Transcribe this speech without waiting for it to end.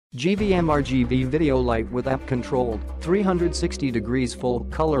GVM RGB video light with app-controlled, 360 degrees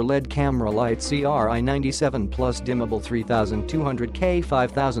full-color LED camera light CRI97 plus dimmable 3200K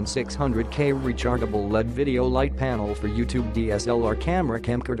 5600K rechargeable LED video light panel for YouTube DSLR camera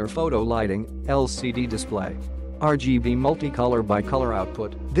camcorder photo lighting, LCD display. RGB multicolor bicolor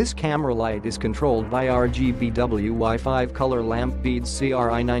output. This camera light is controlled by RGB WY5 color lamp beads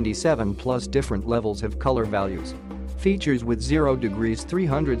CRI97 plus different levels of color values. Features with 0 degrees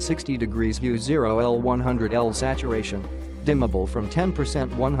 360 degrees hue 0L 100L saturation. Dimmable from 10%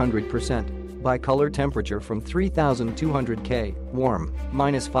 100%. Bicolor temperature from 3200K, warm,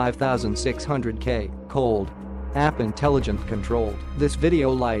 minus 5600K, cold. App intelligent controlled. This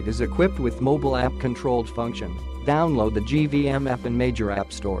video light is equipped with mobile app controlled function. Download the GVM app in major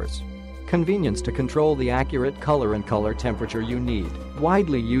app stores. Convenience to control the accurate color and color temperature you need.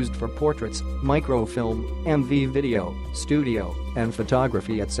 Widely used for portraits, microfilm, MV video, studio, and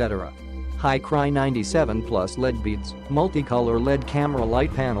photography etc. High Cry 97 plus LED beads. Multicolor LED camera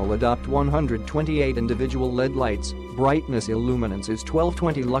light panel adopt 128 individual LED lights. Brightness illuminance is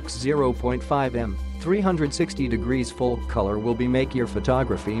 1220 lux 0.5 m. 360 degrees full color will be make your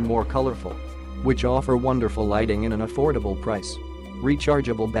photography more colorful, which offer wonderful lighting in an affordable price.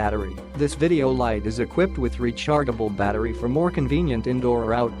 Rechargeable battery. This video light is equipped with rechargeable battery for more convenient indoor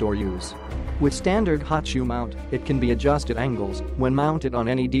or outdoor use. With standard hot shoe mount, it can be adjusted angles when mounted on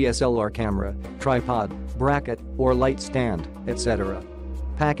any DSLR camera, tripod, bracket, or light stand, etc.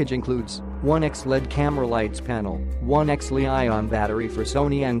 Package includes 1X LED camera lights panel, 1X Li-ion battery for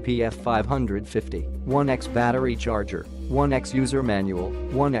Sony NPF 550, 1X battery charger, 1X user manual,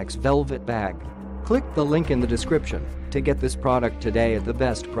 1X velvet bag. Click the link in the description to get this product today at the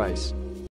best price.